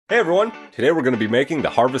Hey everyone, today we're going to be making the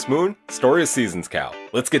Harvest Moon Story of Seasons cow.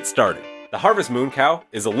 Let's get started. The Harvest Moon cow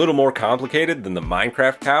is a little more complicated than the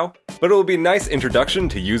Minecraft cow, but it will be a nice introduction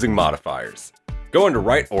to using modifiers. Go into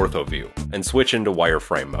Right Ortho View and switch into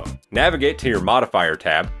Wireframe mode. Navigate to your Modifier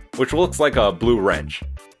tab, which looks like a blue wrench,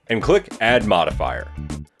 and click Add Modifier.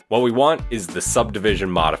 What we want is the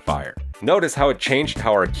Subdivision modifier. Notice how it changed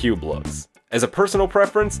how our cube looks. As a personal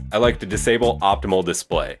preference, I like to disable Optimal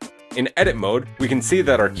Display. In edit mode, we can see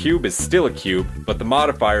that our cube is still a cube, but the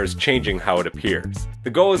modifier is changing how it appears. The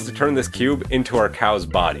goal is to turn this cube into our cow's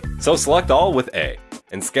body. So select all with A,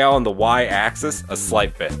 and scale on the Y axis a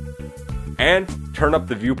slight bit. And turn up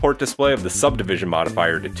the viewport display of the subdivision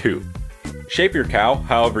modifier to 2. Shape your cow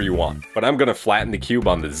however you want, but I'm going to flatten the cube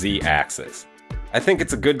on the Z axis. I think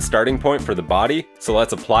it's a good starting point for the body, so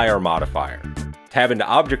let's apply our modifier. Tab into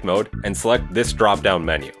object mode and select this drop-down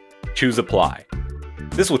menu. Choose Apply.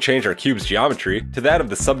 This will change our cube's geometry to that of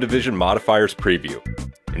the subdivision modifier's preview.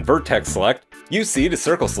 In Vertex Select, use C to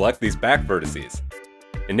circle select these back vertices.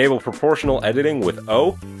 Enable proportional editing with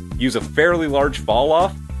O, use a fairly large fall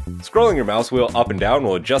off. Scrolling your mouse wheel up and down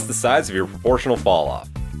will adjust the size of your proportional fall off.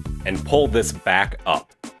 And pull this back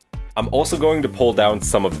up. I'm also going to pull down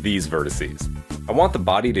some of these vertices. I want the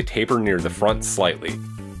body to taper near the front slightly.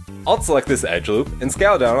 Alt select this edge loop and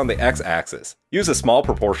scale down on the X axis. Use a small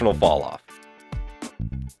proportional fall off.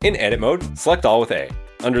 In edit mode, select all with A.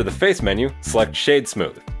 Under the face menu, select Shade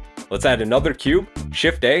Smooth. Let's add another cube,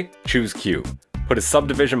 Shift A, choose Cube. Put a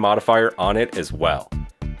subdivision modifier on it as well.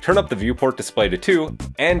 Turn up the viewport display to 2,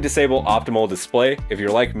 and disable optimal display if you're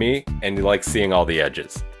like me and you like seeing all the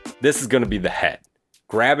edges. This is going to be the head.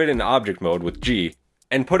 Grab it in object mode with G,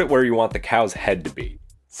 and put it where you want the cow's head to be.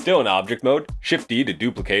 Still in object mode, Shift D to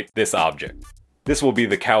duplicate this object. This will be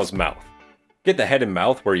the cow's mouth. Get the head and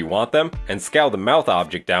mouth where you want them, and scale the mouth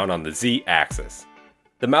object down on the Z axis.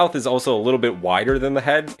 The mouth is also a little bit wider than the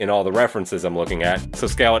head in all the references I'm looking at, so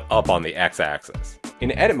scale it up on the X axis.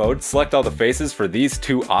 In edit mode, select all the faces for these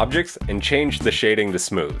two objects and change the shading to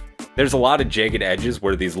smooth. There's a lot of jagged edges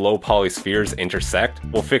where these low poly spheres intersect.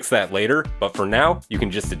 We'll fix that later, but for now, you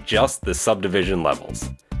can just adjust the subdivision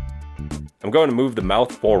levels. I'm going to move the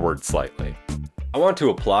mouth forward slightly. I want to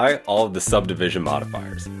apply all of the subdivision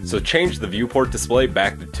modifiers, so change the viewport display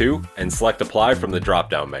back to 2 and select Apply from the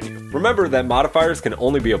drop-down menu. Remember that modifiers can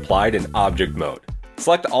only be applied in object mode.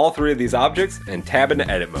 Select all 3 of these objects and tab into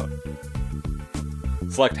edit mode.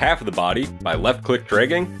 Select half of the body by left-click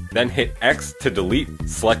dragging, then hit X to delete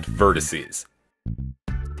select vertices.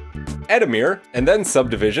 Add a mirror and then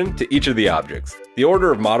subdivision to each of the objects. The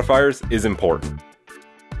order of modifiers is important.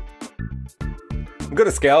 I'm going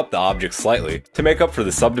to scale up the objects slightly to make up for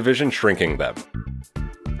the subdivision shrinking them.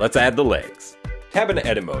 Let's add the legs. Tab into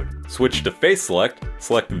edit mode, switch to face select,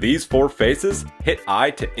 select these 4 faces, hit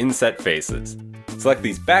I to inset faces. Select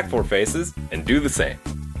these back 4 faces and do the same.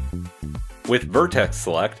 With vertex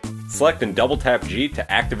select, select and double tap G to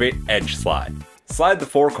activate edge slide. Slide the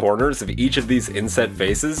 4 corners of each of these inset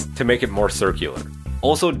faces to make it more circular.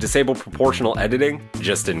 Also disable proportional editing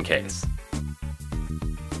just in case.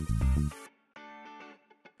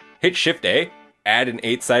 Hit Shift A, add an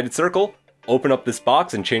 8-sided circle, open up this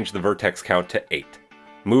box and change the vertex count to 8.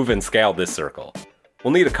 Move and scale this circle.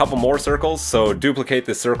 We'll need a couple more circles, so duplicate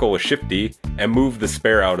this circle with Shift D and move the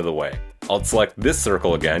spare out of the way. I'll select this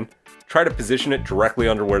circle again, try to position it directly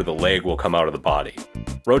under where the leg will come out of the body.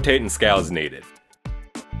 Rotate and scale as needed.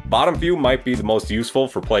 Bottom view might be the most useful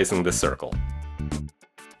for placing this circle.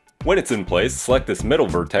 When it's in place, select this middle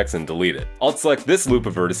vertex and delete it. Alt select this loop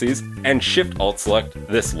of vertices and Shift Alt select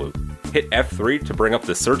this loop. Hit F3 to bring up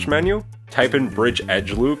the search menu, type in Bridge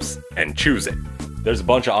Edge Loops, and choose it. There's a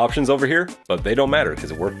bunch of options over here, but they don't matter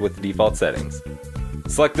because it worked with the default settings.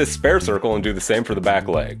 Select this spare circle and do the same for the back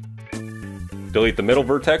leg. Delete the middle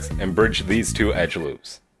vertex and bridge these 2 edge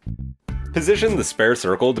loops. Position the spare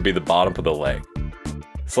circle to be the bottom of the leg.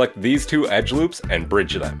 Select these 2 edge loops and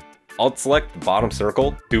bridge them. Alt select the bottom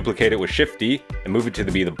circle, duplicate it with Shift D, and move it to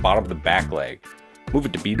be the bottom of the back leg. Move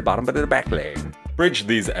it to be the bottom of the back leg. Bridge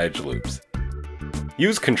these edge loops.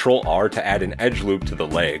 Use Ctrl R to add an edge loop to the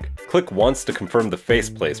leg. Click once to confirm the face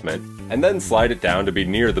placement, and then slide it down to be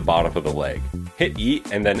near the bottom of the leg. Hit E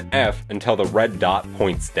and then F until the red dot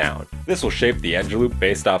points down. This will shape the edge loop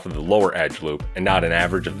based off of the lower edge loop and not an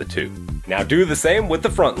average of the 2. Now do the same with the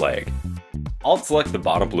front leg. Alt select the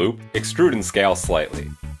bottom loop, extrude and scale slightly.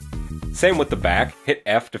 Same with the back, hit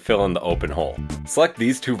F to fill in the open hole. Select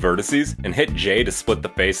these 2 vertices and hit J to split the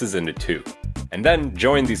faces into 2. And then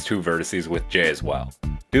join these 2 vertices with J as well.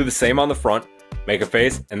 Do the same on the front, make a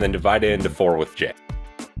face, and then divide it into 4 with J.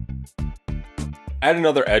 Add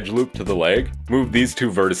another edge loop to the leg, move these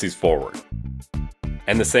two vertices forward.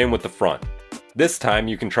 And the same with the front. This time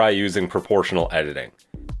you can try using proportional editing.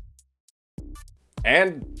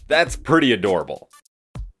 And that's pretty adorable.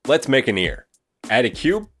 Let's make an ear. Add a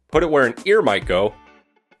cube, put it where an ear might go.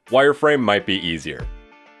 Wireframe might be easier.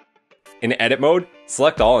 In edit mode,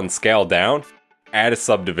 select all and scale down. Add a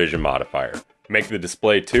subdivision modifier. Make the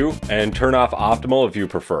display 2 and turn off optimal if you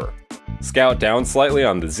prefer. Scale it down slightly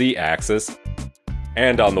on the Z axis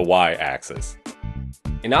and on the Y axis.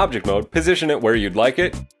 In object mode, position it where you'd like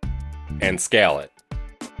it and scale it.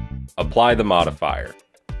 Apply the modifier.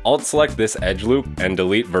 Alt select this edge loop and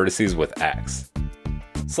delete vertices with X.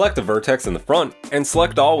 Select the vertex in the front and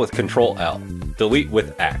select all with Ctrl L. Delete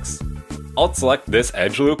with X. Alt select this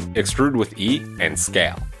edge loop, extrude with E, and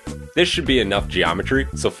scale. This should be enough geometry,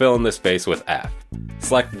 so fill in this face with F.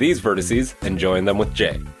 Select these vertices and join them with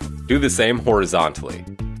J. Do the same horizontally.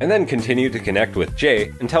 And then continue to connect with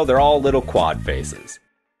J until they're all little quad faces.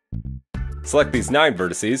 Select these 9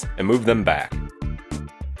 vertices and move them back.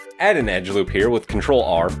 Add an edge loop here with Ctrl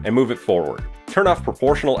R and move it forward. Turn off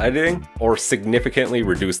proportional editing or significantly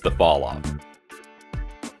reduce the fall off.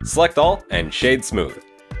 Select all and shade smooth.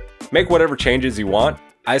 Make whatever changes you want.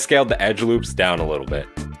 I scaled the edge loops down a little bit.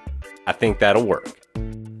 I think that'll work.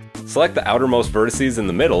 Select the outermost vertices in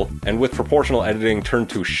the middle and with proportional editing turn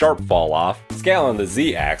to sharp fall off, scale on the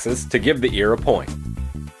Z axis to give the ear a point.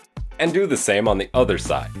 And do the same on the other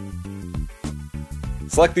side.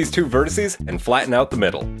 Select these 2 vertices and flatten out the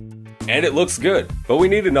middle. And it looks good, but we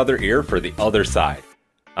need another ear for the other side.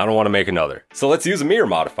 I don't want to make another, so let's use a mirror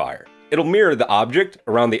modifier. It'll mirror the object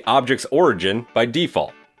around the object's origin by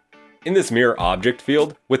default. In this mirror object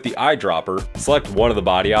field, with the eyedropper, select one of the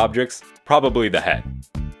body objects, probably the head.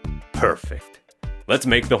 Perfect. Let's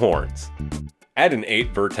make the horns. Add an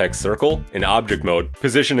 8 vertex circle in object mode,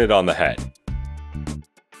 position it on the head.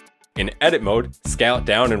 In edit mode, scale it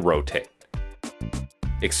down and rotate.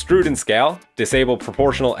 Extrude and scale, disable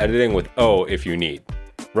proportional editing with O if you need.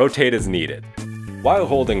 Rotate as needed. While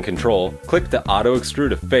holding Ctrl, click to auto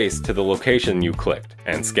extrude a face to the location you clicked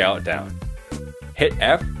and scale it down. Hit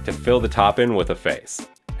F to fill the top in with a face.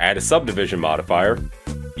 Add a subdivision modifier.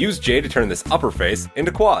 Use J to turn this upper face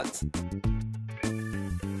into quads.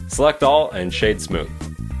 Select all and shade smooth.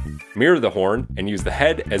 Mirror the horn and use the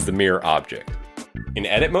head as the mirror object. In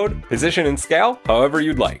edit mode, position and scale however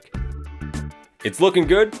you'd like. It's looking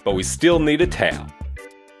good, but we still need a tail.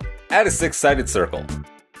 Add a 6-sided circle.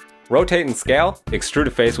 Rotate and scale, extrude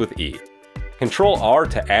a face with E. Ctrl R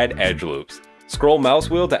to add edge loops. Scroll mouse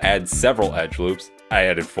wheel to add several edge loops. I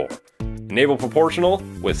added 4. Enable proportional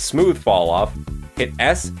with smooth fall off. Hit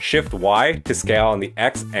S, Shift Y to scale on the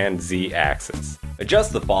X and Z axis.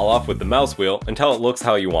 Adjust the fall off with the mouse wheel until it looks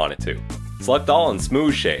how you want it to. Select all and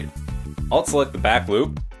smooth shade. Alt select the back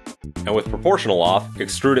loop, and with proportional off,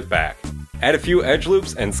 extrude it back. Add a few edge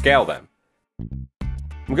loops and scale them.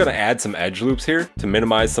 I'm going to add some edge loops here to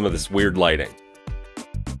minimize some of this weird lighting.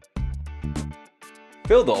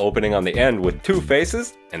 Fill the opening on the end with 2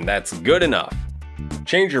 faces, and that's good enough.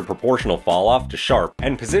 Change your proportional fall off to sharp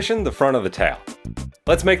and position the front of the tail.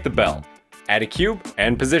 Let's make the bell. Add a cube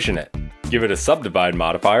and position it. Give it a subdivide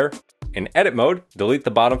modifier. In edit mode, delete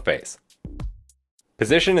the bottom face.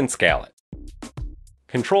 Position and scale it.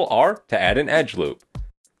 Ctrl R to add an edge loop.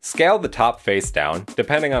 Scale the top face down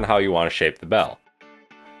depending on how you want to shape the bell.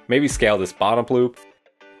 Maybe scale this bottom loop.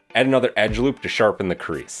 Add another edge loop to sharpen the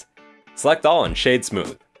crease. Select all and shade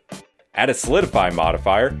smooth. Add a solidify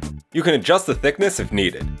modifier. You can adjust the thickness if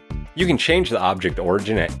needed. You can change the object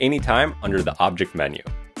origin at any time under the object menu.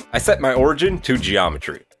 I set my origin to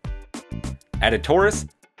geometry. Add a torus.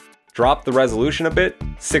 Drop the resolution a bit.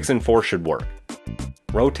 6 and 4 should work.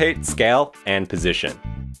 Rotate, scale, and position.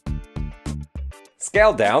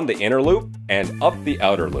 Scale down the inner loop and up the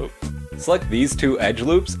outer loop. Select these 2 edge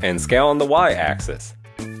loops and scale on the Y axis.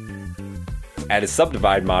 Add a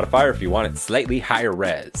subdivide modifier if you want it slightly higher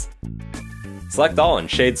res. Select all and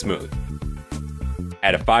shade smooth.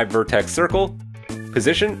 Add a 5 vertex circle,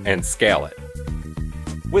 position and scale it.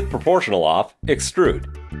 With proportional off, extrude.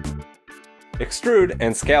 Extrude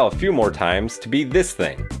and scale a few more times to be this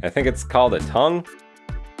thing. I think it's called a tongue.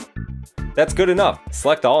 That's good enough.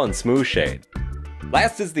 Select all and smooth shade.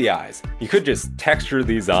 Last is the eyes. You could just texture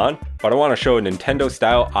these on, but I want to show a Nintendo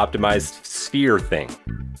style optimized sphere thing.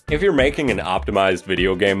 If you're making an optimized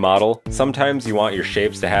video game model, sometimes you want your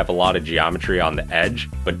shapes to have a lot of geometry on the edge,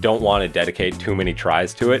 but don't want to dedicate too many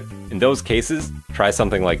tries to it. In those cases, try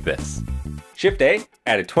something like this. Shift A,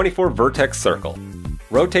 add a 24 vertex circle.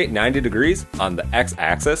 Rotate 90 degrees on the X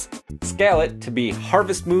axis. Scale it to be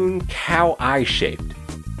Harvest Moon cow eye shaped.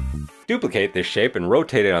 Duplicate this shape and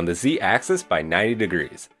rotate it on the Z-axis by 90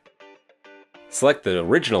 degrees. Select the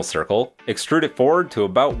original circle, extrude it forward to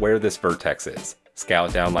about where this vertex is. Scale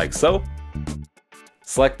it down like so.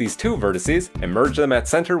 Select these two vertices and merge them at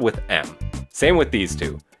center with M. Same with these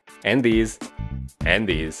two. And these. And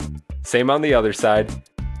these. Same on the other side.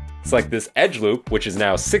 Select this edge loop, which is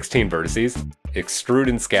now 16 vertices, extrude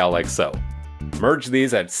and scale like so. Merge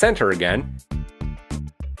these at center again.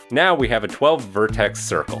 Now we have a 12 vertex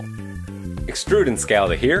circle. Extrude and scale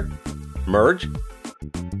to here. Merge.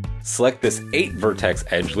 Select this 8 vertex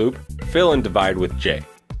edge loop, fill and divide with J.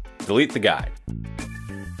 Delete the guide.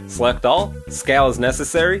 Select all, scale as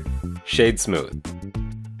necessary, shade smooth.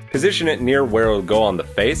 Position it near where it will go on the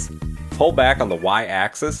face, pull back on the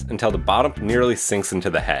Y-axis until the bottom nearly sinks into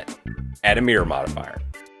the head. Add a mirror modifier.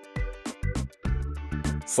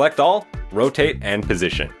 Select all, rotate and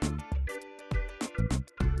position.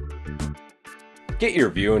 Get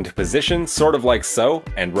your view into position sort of like so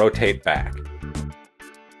and rotate back.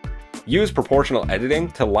 Use proportional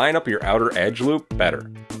editing to line up your outer edge loop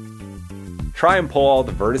better. Try and pull all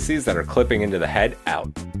the vertices that are clipping into the head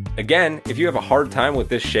out. Again, if you have a hard time with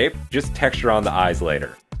this shape, just texture on the eyes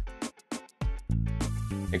later.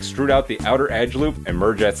 Extrude out the outer edge loop and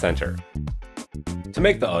merge at center. To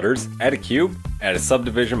make the udders, add a cube, add a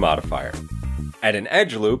subdivision modifier. Add an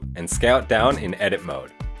edge loop and scale it down in edit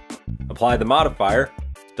mode. Apply the modifier,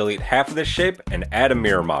 delete half of this shape and add a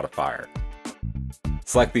mirror modifier.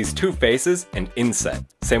 Select these 2 faces and inset,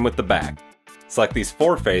 same with the back. Select these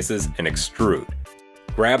 4 faces and extrude.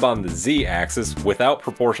 Grab on the Z-axis without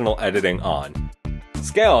proportional editing on.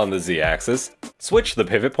 Scale on the Z-axis, switch the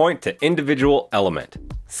pivot point to individual element.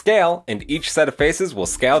 Scale, and each set of faces will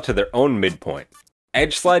scale to their own midpoint.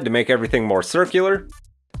 Edge slide to make everything more circular.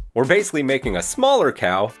 We're basically making a smaller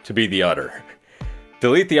cow to be the udder.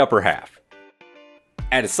 Delete the upper half.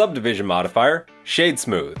 Add a subdivision modifier, shade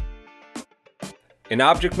smooth. In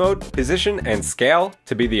object mode, position and scale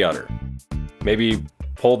to be the udder. Maybe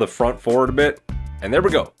pull the front forward a bit, and there we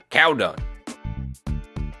go, cow done.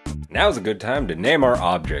 Now's a good time to name our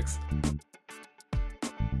objects.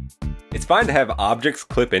 It's fine to have objects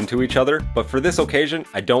clip into each other, but for this occasion,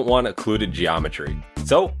 I don't want occluded geometry.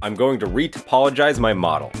 So I'm going to retopologize my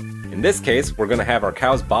model. In this case, we're going to have our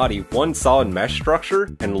cow's body one solid mesh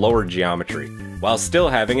structure and lower geometry, while still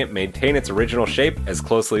having it maintain its original shape as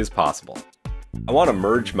closely as possible. I want to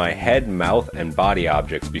merge my head, mouth, and body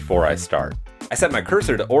objects before I start. I set my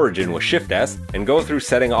cursor to origin with Shift S and go through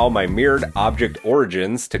setting all my mirrored object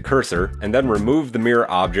origins to cursor and then remove the mirror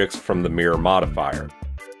objects from the mirror modifier.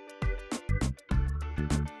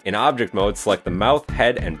 In object mode, select the mouth,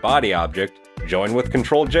 head, and body object, join with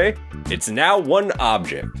Ctrl J. It's now one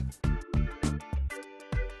object.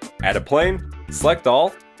 Add a plane, select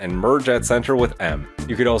all, and merge at center with M.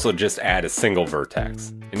 You could also just add a single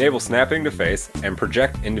vertex. Enable snapping to face and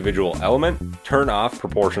project individual element, turn off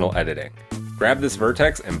proportional editing. Grab this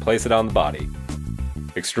vertex and place it on the body.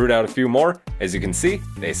 Extrude out a few more. As you can see,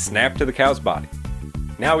 they snap to the cow's body.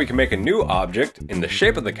 Now we can make a new object in the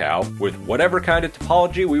shape of the cow with whatever kind of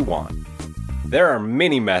topology we want. There are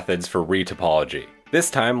many methods for retopology.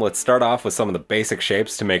 This time, let's start off with some of the basic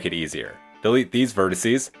shapes to make it easier. Delete these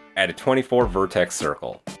vertices, add a 24 vertex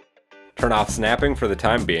circle. Turn off snapping for the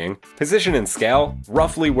time being, position and scale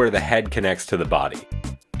roughly where the head connects to the body.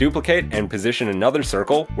 Duplicate and position another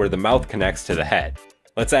circle where the mouth connects to the head.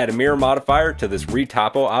 Let's add a mirror modifier to this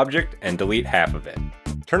retopo object and delete half of it.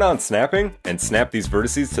 Turn on snapping and snap these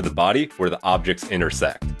vertices to the body where the objects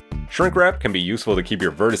intersect. Shrink wrap can be useful to keep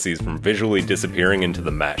your vertices from visually disappearing into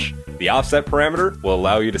the mesh. The offset parameter will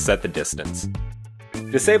allow you to set the distance.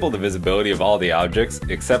 Disable the visibility of all the objects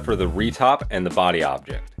except for the retop and the body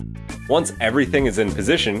object. Once everything is in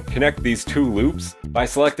position, connect these 2 loops by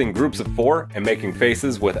selecting groups of 4 and making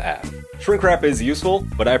faces with F. Shrink wrap is useful,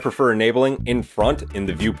 but I prefer enabling in front in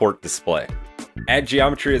the viewport display. Add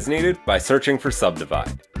geometry as needed by searching for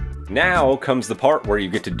subdivide. Now comes the part where you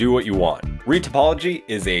get to do what you want. Retopology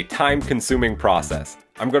is a time-consuming process.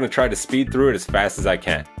 I'm going to try to speed through it as fast as I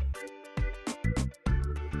can.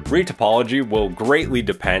 Retopology will greatly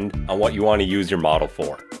depend on what you want to use your model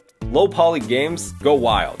for. Low poly games, go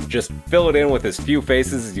wild. Just fill it in with as few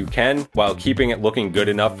faces as you can while keeping it looking good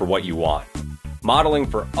enough for what you want. Modeling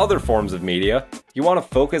for other forms of media, you want to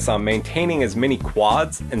focus on maintaining as many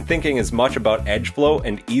quads and thinking as much about edge flow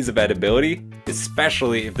and ease of editability,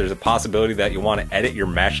 especially if there's a possibility that you want to edit your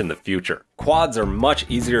mesh in the future. Quads are much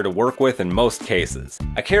easier to work with in most cases.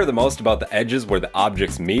 I care the most about the edges where the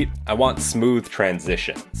objects meet. I want smooth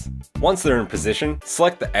transitions. Once they're in position,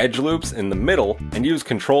 select the edge loops in the middle and use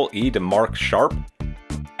Ctrl E to mark sharp.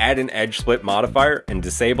 add an edge split modifier and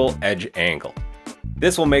disable edge angle.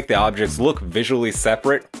 This will make the objects look visually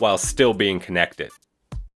separate while still being connected.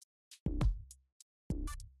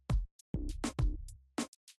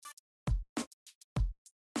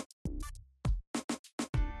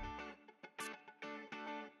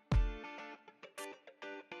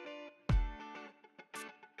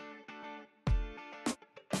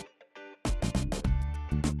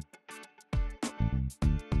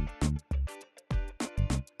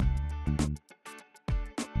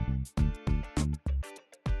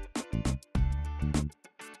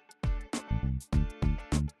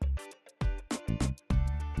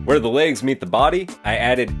 Where the legs meet the body, I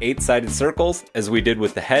added 8-sided circles as we did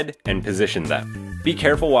with the head and positioned them. Be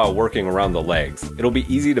careful while working around the legs. It'll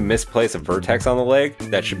be easy to misplace a vertex on the leg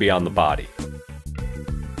that should be on the body.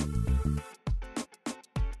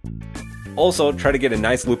 Also, try to get a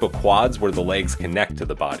nice loop of quads where the legs connect to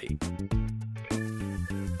the body.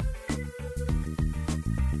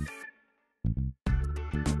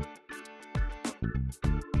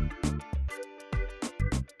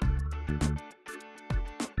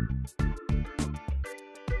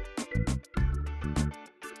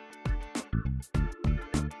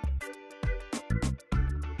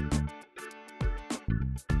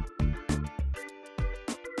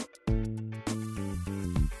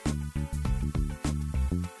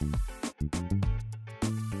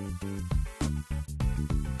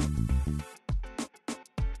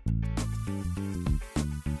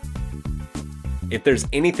 If there's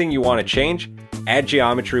anything you want to change, add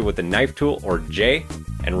geometry with the knife tool or J,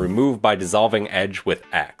 and remove by dissolving edge with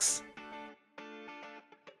X.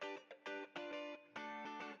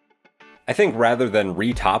 I think rather than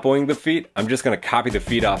retopoing the feet, I'm just going to copy the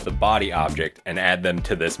feet off the body object and add them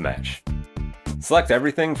to this mesh. Select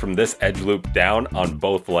everything from this edge loop down on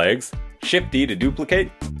both legs, Shift D to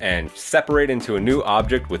duplicate, and separate into a new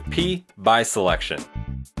object with P by selection.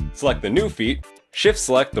 Select the new feet, Shift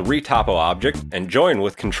select the retopo object, and join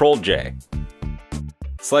with Ctrl J.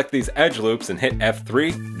 Select these edge loops and hit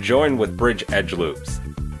F3, join with bridge edge loops.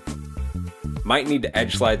 Might need to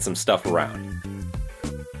edge slide some stuff around.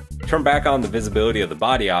 Turn back on the visibility of the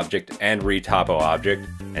body object and retopo object,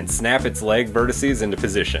 and snap its leg vertices into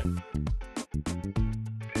position.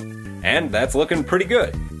 And that's looking pretty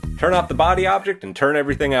good. Turn off the body object and turn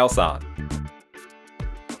everything else on.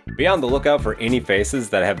 Be on the lookout for any faces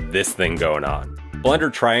that have this thing going on.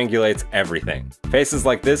 Blender triangulates everything. Faces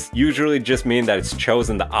like this usually just mean that it's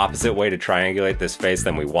chosen the opposite way to triangulate this face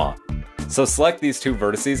than we want. So select these two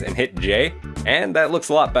vertices and hit J, and that looks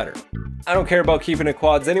a lot better. I don't care about keeping it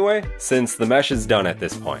quads anyway, since the mesh is done at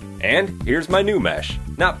this point. And here's my new mesh.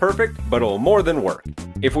 Not perfect, but it'll more than work.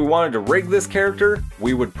 If we wanted to rig this character,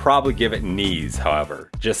 we would probably give it knees,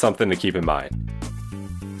 however. Just something to keep in mind.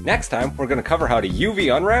 Next time, we're going to cover how to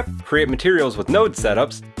UV unwrap, create materials with node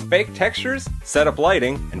setups, bake textures, set up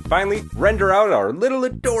lighting, and finally, render out our little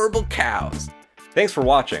adorable cows. Thanks for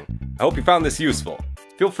watching. I hope you found this useful.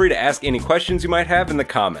 Feel free to ask any questions you might have in the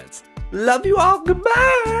comments. Love you all,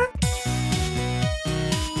 goodbye!